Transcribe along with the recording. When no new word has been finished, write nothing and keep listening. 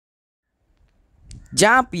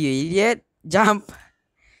Jump, you idiot! Jump!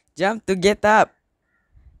 Jump to get up!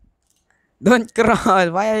 Don't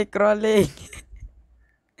crawl! Why are you crawling?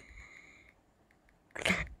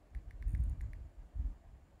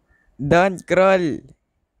 Don't crawl!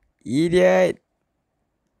 Idiot!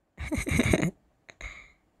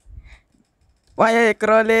 Why are you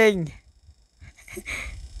crawling?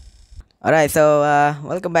 Alright, so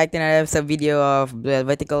welcome back to another episode video of the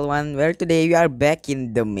Vertical One, where today we are back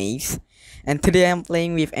in the maze. And today I'm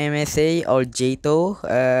playing with MSA or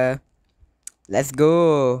JTOH. Let's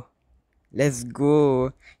go. Let's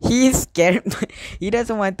go. He's scared. He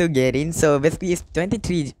doesn't want to get in. So basically it's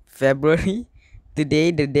 23 February. Today,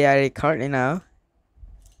 the day I record now.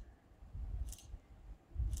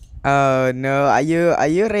 Oh no, are you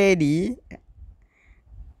ready?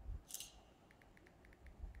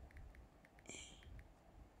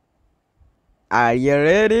 Are you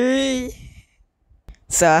ready?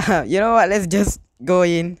 So you know what? Let's just go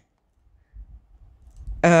in.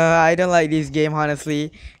 I don't like this game,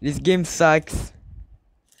 honestly. This game sucks.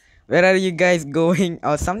 Where are you guys going?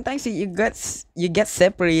 Oh, sometimes you get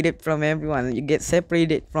separated from everyone. You get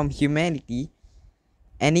separated from humanity,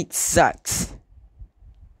 and it sucks.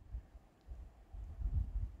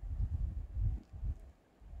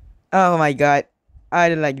 Oh my god, I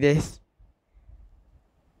don't like this.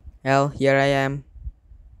 Well, here I am.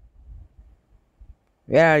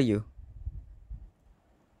 Where are you?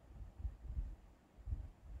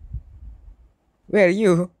 Where are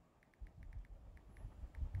you?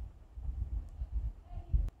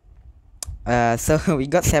 So we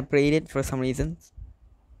got separated for some reasons.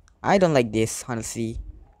 I don't like this, honestly.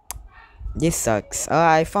 This sucks.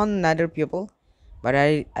 I found another pupil, but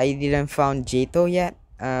I didn't found Jato yet.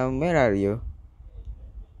 Where are you?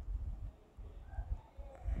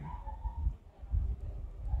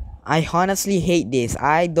 I honestly hate this.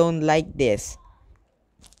 I don't like this.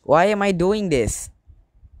 Why am I doing this?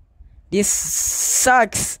 This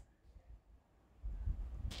sucks.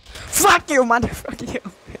 Fuck you, motherfucker. You.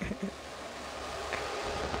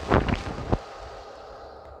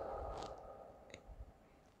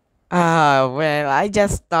 Well, I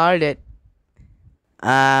just started.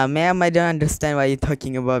 Ma'am, I don't understand what you're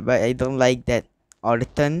talking about, but I don't like that.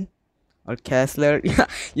 Orton or Kessler.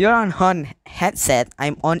 You're on headset.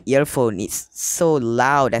 I'm on earphone. It's so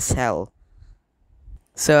loud as hell.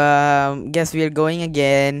 So, guess we're going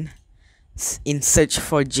again in search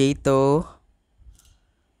for Jato.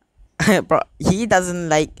 Bro, he doesn't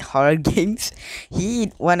like horror games.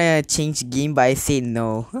 He wanna change game, but I say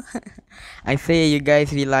no. I say you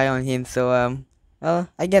guys rely on him, so well,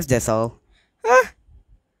 I guess that's all. Ah,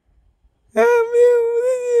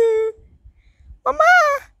 Mama.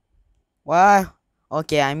 Wow.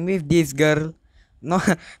 Okay, I'm with this girl. No,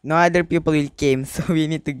 no other people will came, so we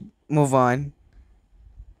need to move on.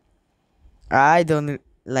 I don't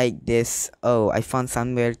like this. Oh, I found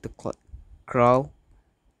somewhere to crawl.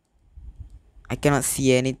 I cannot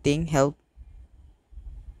see anything. Help.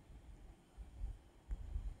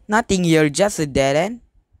 Nothing here, just a dead end.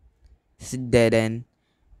 It's a dead end.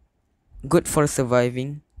 Good for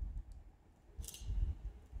surviving.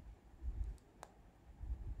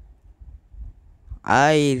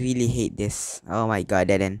 I really hate this. Oh my god,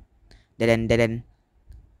 dead end. Dead end, dead end.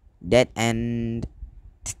 Dead end.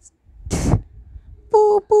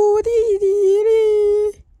 Poo poo dee dee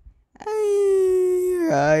dee.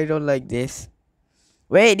 I don't like this.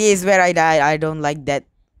 Wait, this is where I died. I don't like that.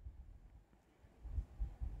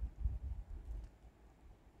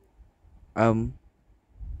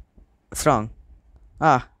 What's wrong?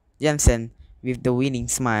 Ah, Jensen with the winning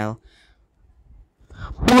smile.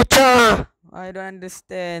 Puta! I don't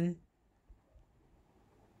understand.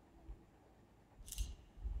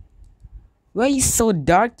 Why is so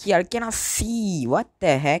dark here? I cannot see. What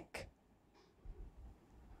the heck?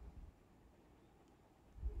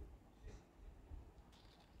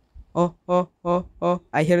 Oh, oh, oh, oh.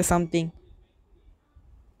 I hear something.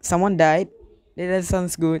 Someone died. That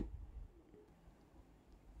sounds good.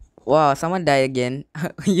 Wow, someone died again.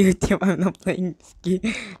 YouTube, I'm not playing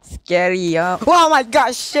scary. Oh my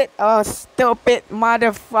gosh, shit. Oh, stupid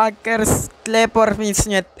motherfuckers. Teleport me,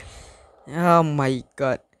 shit. Oh my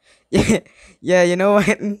god. Yeah, yeah, you know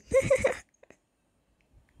what?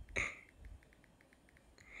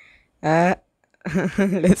 uh,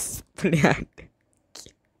 let's play.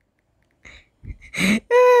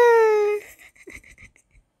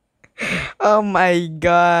 Oh my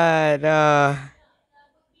god.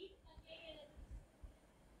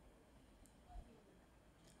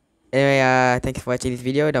 Anyway, thanks for watching this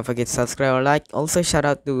video. Don't forget to subscribe or like. Also, shout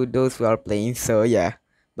out to those who are playing. So yeah,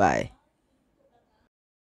 bye.